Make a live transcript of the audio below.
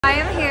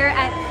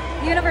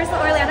Universal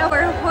Orlando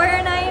for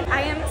Horror Night.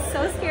 I am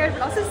so scared,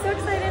 but also so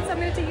excited, so I'm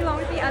going to take you along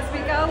with me as we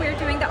go. We're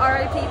doing the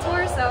RIP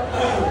tour, so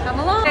come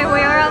along. Okay,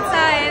 we are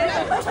outside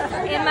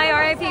in my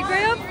RIP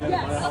group.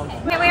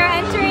 Okay, we are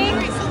entering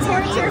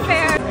Torture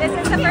Fair. This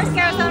is the first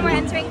carousel we're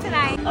entering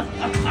tonight.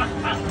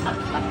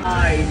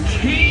 I'm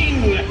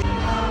king!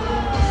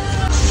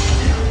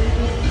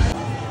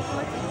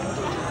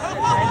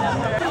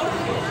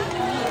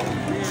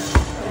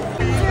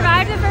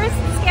 Survived the first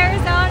scare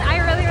zone. I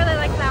really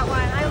like that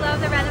one. I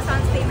love the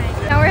Renaissance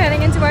theming. Now we're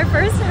heading into our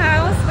first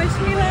house. Wish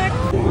me luck.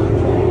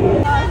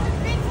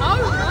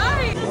 All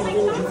right.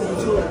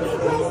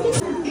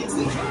 It's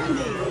the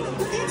candy.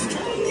 It's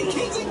time the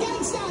kids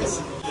against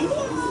us.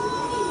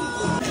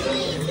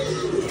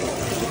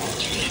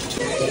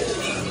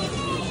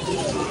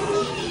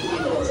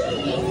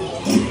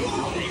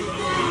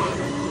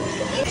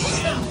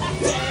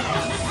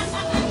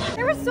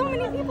 There were so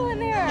many people in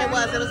there. It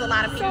was a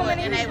lot of people, So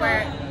and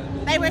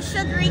they were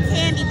sugary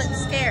candy but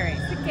scary.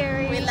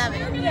 Scary. We love it.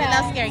 Yeah. We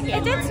love scary It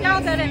candy. did smell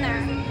good in there.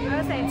 I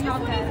would say it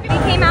smelled good. We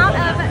came out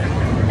of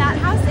that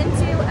house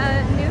into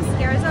a new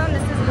scare zone.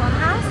 This is one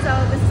house, so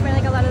this is where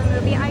like a lot of the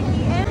movie IP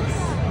is.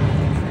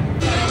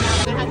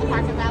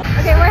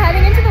 Okay, we're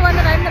heading into the one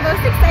that I'm the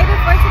most excited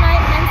for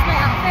tonight, hence my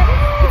outfit.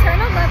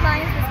 Eternal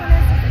Bloodlines. This one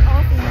is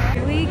all female.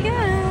 Here we go.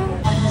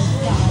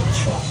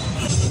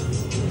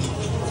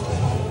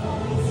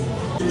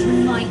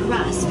 Through my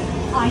grasp,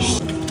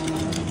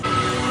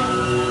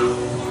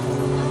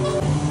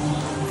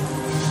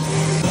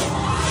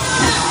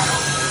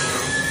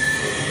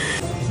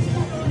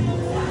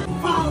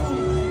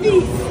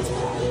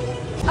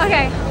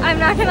 Okay, I'm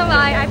not gonna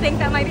lie, I think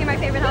that might be my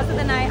favorite house of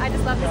the night. I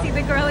just love to see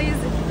the girlies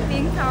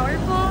being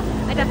powerful.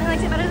 I definitely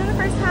liked it better than the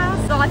first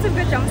house. Lots of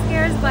good jump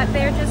scares, but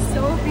they're just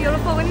so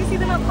beautiful when you see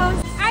them up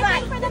close. I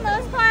think for the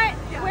most part,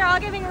 we're all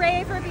giving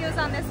rave reviews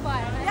on this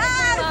one.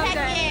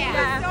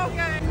 Yeah. So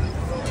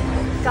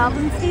good.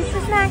 Goblin Feast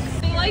is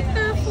next. They like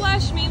their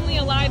flesh mainly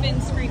alive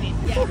and screaming.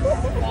 Yes.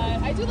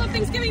 But I do love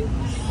Thanksgiving.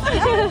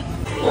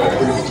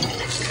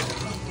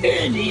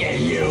 Idiot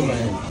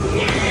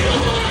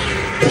human!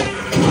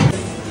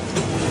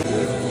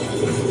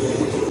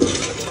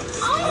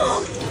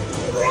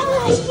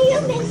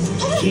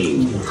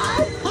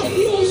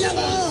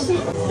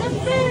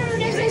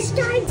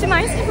 To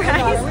my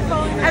surprise,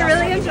 I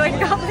really enjoyed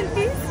Goblin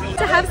Feast.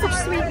 To have such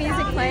sweet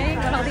music playing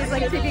when all these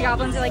like creepy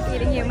goblins are like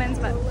eating humans,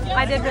 but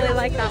I did really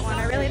like that one.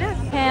 I really did.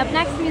 Okay, up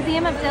next,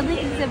 Museum of Deadly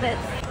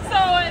Exhibits. So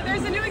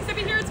there's a new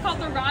exhibit here. It's called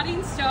the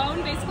Rotting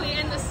Stone, basically,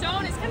 and the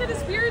stone is kind of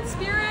this weird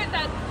spirit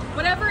that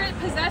whatever it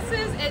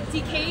possesses, it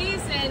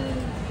decays and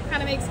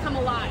kind of makes come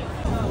alive.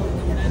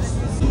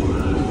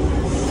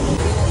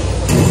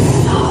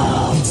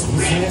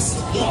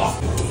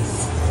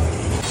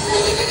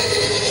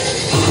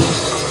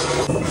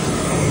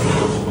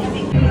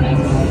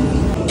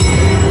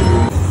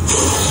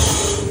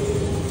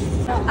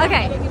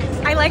 Okay,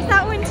 I like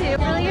that one too.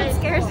 Really good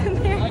scares in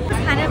there. It's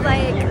kind of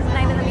like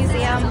Night in the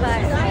Museum,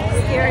 but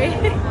scary.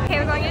 Okay,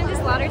 we're going into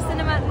Slaughter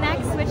Cinema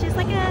next, which is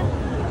like a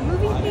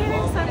movie theater,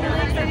 so I'm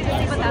really excited to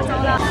see what that's all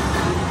about.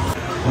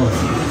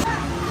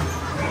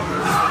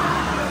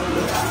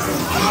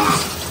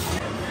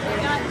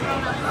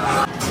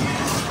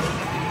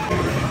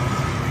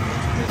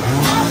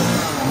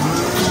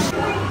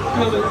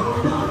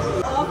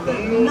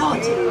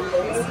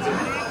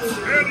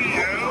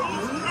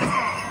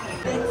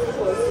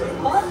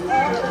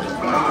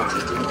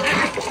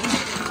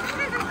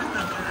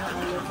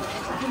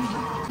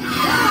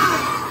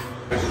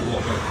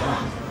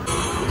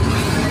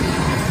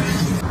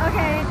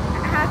 Okay,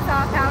 hats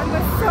off, that one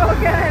was so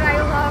good. I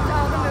loved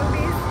all the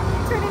movies.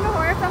 Turning to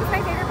horror films,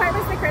 my favorite part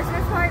was the Christmas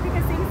part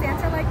because seeing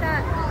Santa like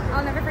that,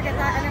 I'll never forget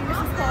that. And then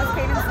Mrs. Claus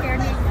came and scared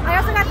me. I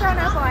also got thrown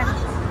up on. So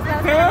that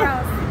was really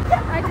gross.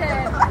 I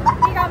did.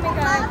 He got me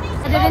good.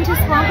 I did into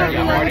Swamp of the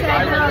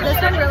Undead. Girl, this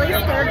one really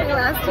scared me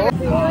last year.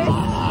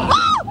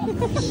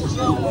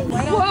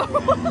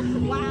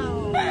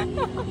 Wow.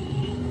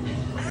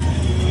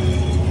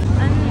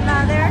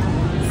 Another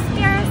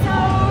scare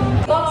zone.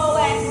 Go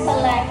and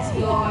select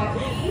your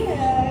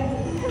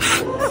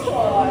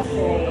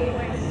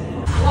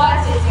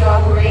What is your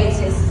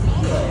greatest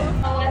fear?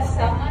 Let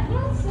someone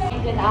else say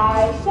that I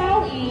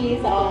shall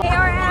ease off. They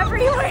are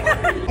everywhere.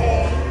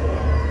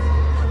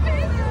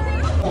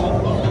 I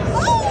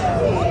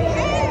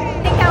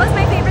think that was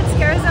my favorite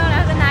scare zone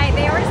of the night.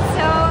 They were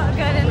so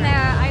good in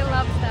there. I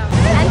loved them.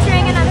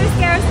 Entering another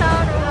scare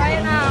zone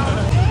right now.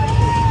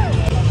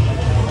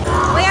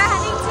 We are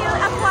heading to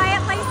A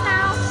Quiet Place now.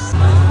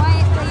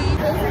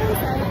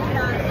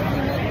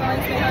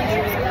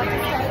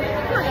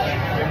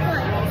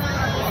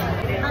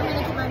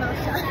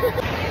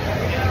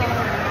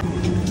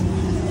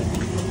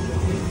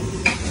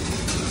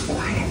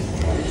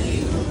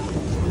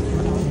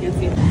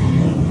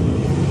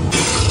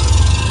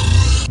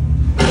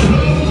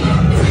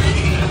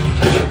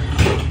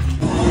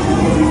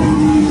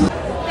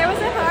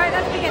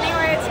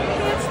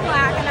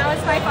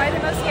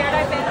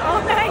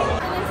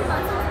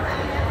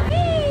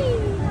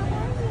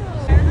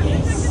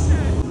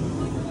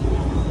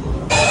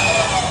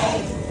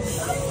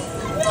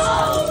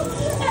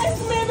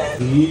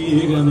 That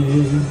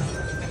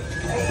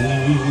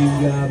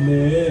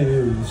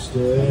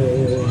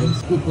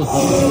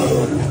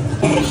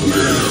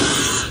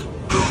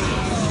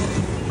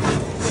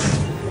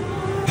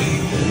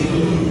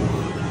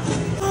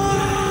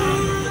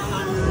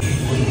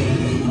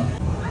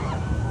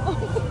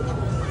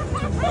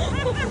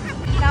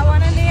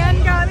one in the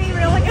end got me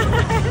really good.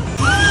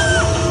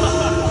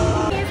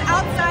 He's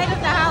outside of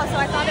the house, so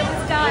I thought it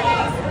was done.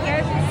 And he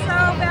scared me so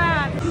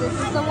bad. This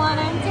is the one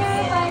I'm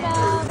terrified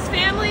of. His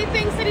family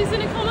thinks that he's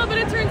in a coma, but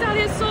it turns out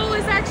his soul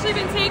has actually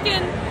been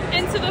taken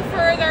into the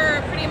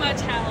further, pretty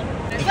much hell.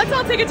 Let's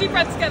all take a deep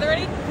breath together.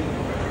 Ready?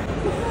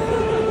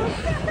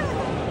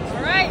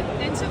 All right,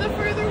 into the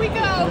further we go.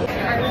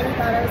 I really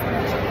thought I was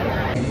going to chicken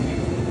out.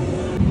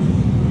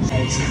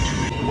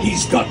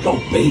 He's got no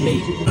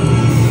baby.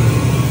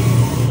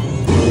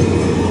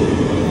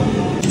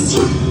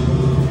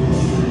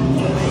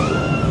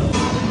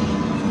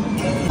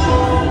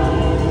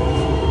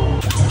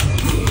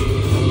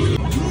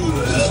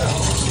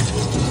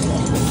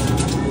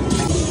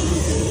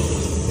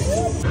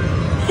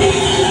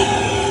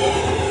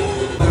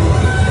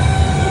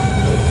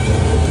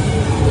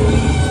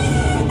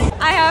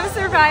 I have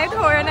survived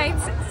Horror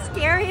Nights'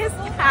 scariest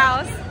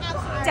house.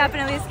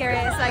 Definitely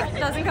scariest. Like,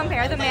 doesn't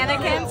compare. The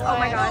mannequins, oh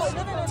my gosh,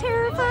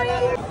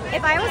 terrifying.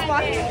 If I was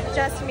watching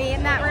just me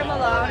in that room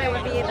alone, it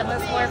would be the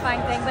most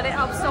horrifying thing, but it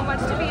helps so much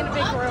to be in a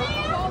big room.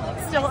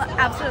 Still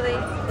absolutely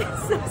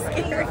so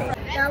scary.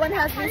 That one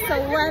has me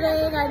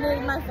sweating. I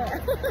need my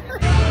fair.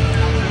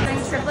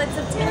 And Triplets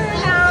of Terror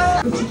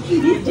now.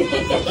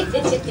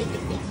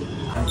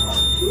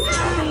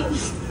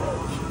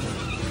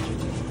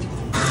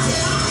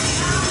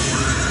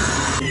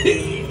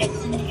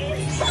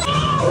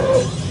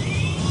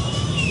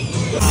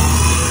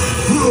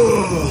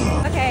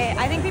 Okay,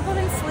 I think people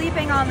have been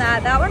sleeping on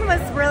that. That one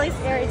was really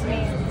scary to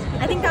me.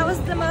 I think that was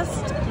the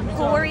most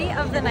gory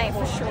of the night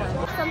for sure.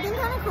 Something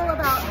kind of cool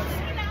about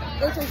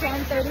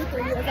HHN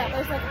 33 is that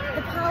there's like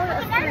the power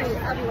of 3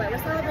 everywhere.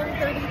 We're celebrating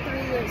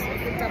 33 years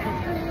with the double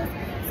 3s.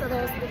 So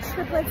there's the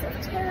Triplets of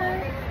Terror.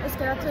 Those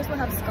characters will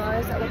have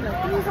scars that look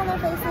like 3s on their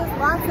faces.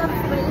 Lots of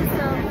 3s.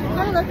 So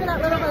kind of look for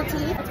that little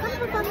motif. It's kind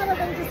of a fun little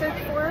thing to search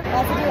for. We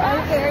also do our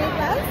very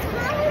best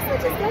house,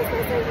 which is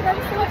Ghostbusters, and I'm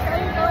so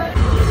excited for it.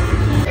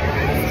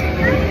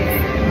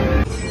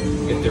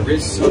 If there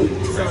is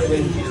something trapped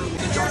in here.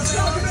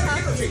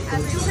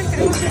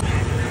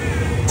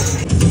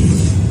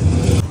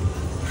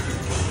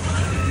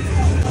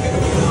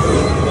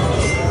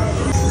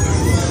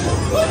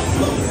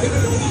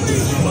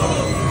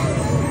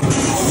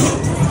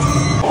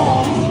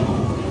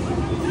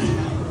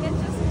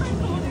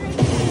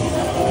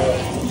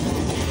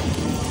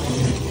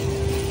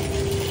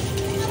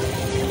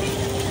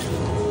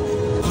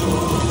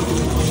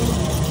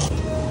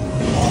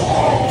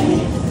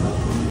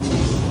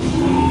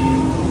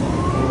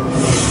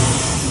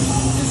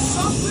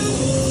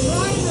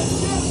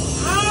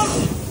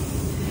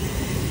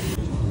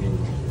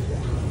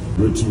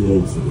 We're too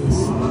old for this.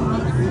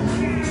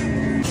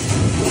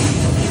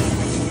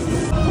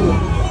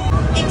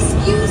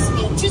 Excuse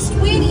me, just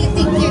where do you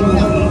think they're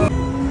going?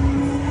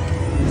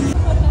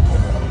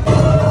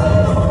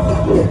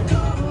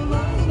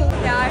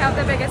 Yeah, I have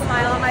the biggest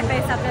smile on my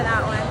face after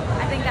that one.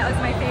 I think that was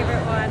my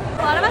favorite one.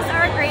 A lot of us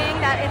are agreeing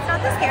that it's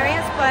not the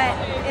scariest, but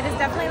it is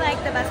definitely like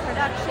the best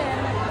production.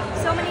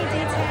 So many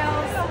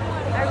details.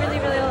 I really,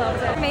 really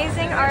loved it.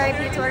 Amazing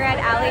RIP tour guide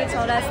Allie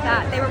told us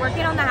that they were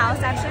working on the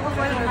house actually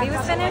before the movie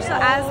was finished. So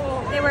as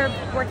they were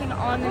working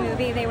on the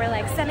movie, they were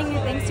like sending new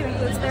things to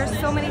include. So there's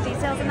so many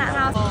details in that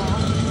house.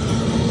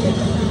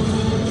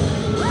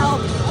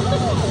 Help.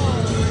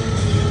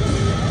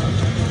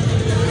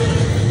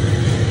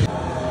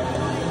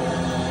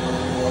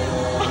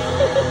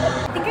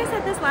 I think I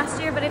said this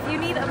last year, but if you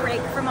need a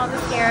break from all the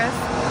scares,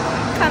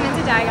 come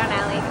into Diagon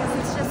Alley because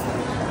it's just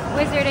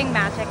wizarding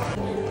magic.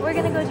 We're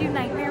gonna go do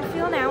Nightmare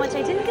Fuel now, which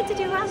I didn't get to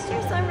do last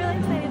year, so I'm really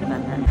excited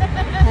about that.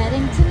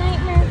 Heading to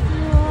Nightmare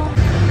Fuel.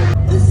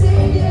 The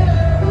savior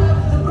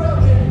of the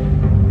broken,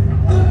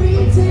 the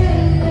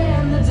beaten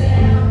and the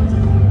damned.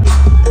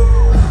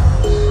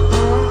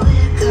 Oh,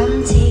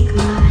 come take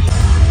my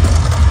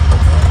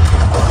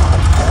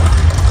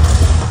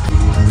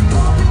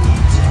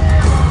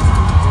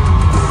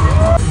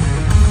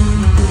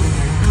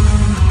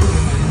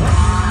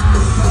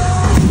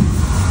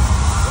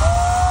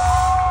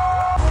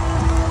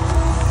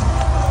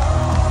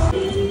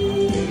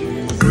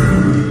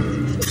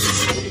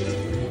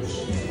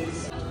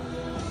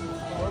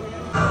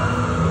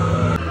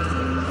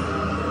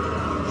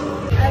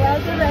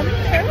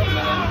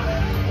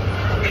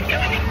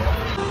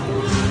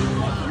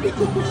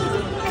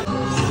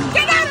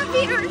Get out of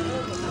here!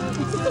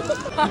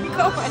 I'm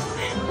going.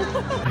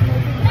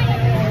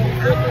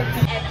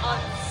 An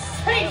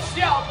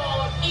unsatiable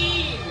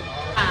evil.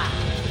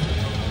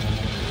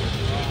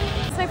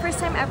 It's my first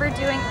time ever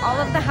doing all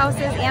of the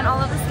houses and all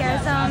of the scare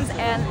zones,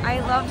 and I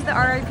loved the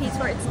RIP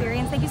tour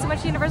experience. Thank you so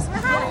much, Universal, for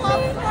having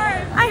me.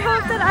 I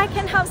hope that I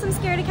can help some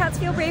scaredy cats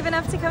feel brave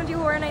enough to come do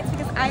Horror Nights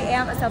because I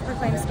am a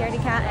self-proclaimed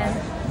scaredy cat, and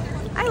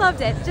I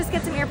loved it. Just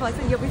get some earplugs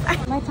and you'll be fine.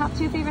 My top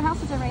 2 favorite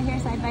houses are right here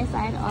side by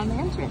side on the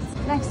entrance.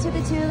 Next to the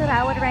 2 that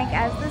I would rank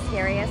as the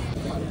scariest.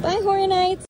 Bye, Horror Nights.